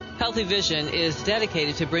Healthy Vision is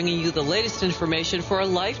dedicated to bringing you the latest information for a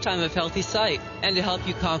lifetime of healthy sight and to help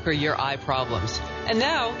you conquer your eye problems. And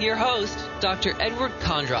now, your host, Dr. Edward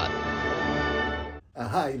Kondrot.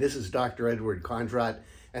 Hi, this is Dr. Edward Kondrot,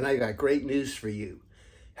 and I got great news for you.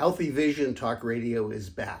 Healthy Vision Talk Radio is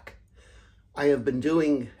back. I have been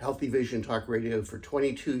doing Healthy Vision Talk Radio for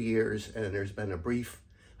 22 years, and there's been a brief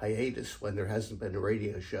hiatus when there hasn't been a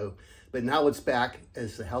radio show, but now it's back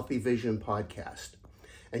as the Healthy Vision Podcast.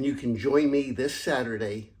 And you can join me this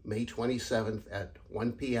Saturday, May 27th at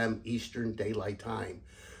 1 p.m. Eastern Daylight Time.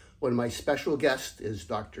 One of my special guests is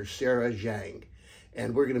Dr. Sarah Zhang,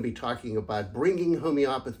 and we're going to be talking about bringing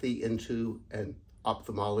homeopathy into an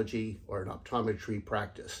ophthalmology or an optometry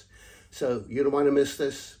practice. So you don't want to miss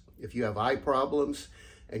this. If you have eye problems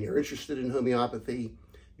and you're interested in homeopathy,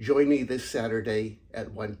 join me this Saturday at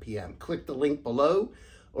 1 p.m. Click the link below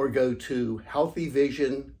or go to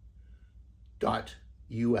healthyvision.us.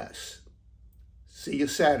 See you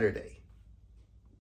Saturday.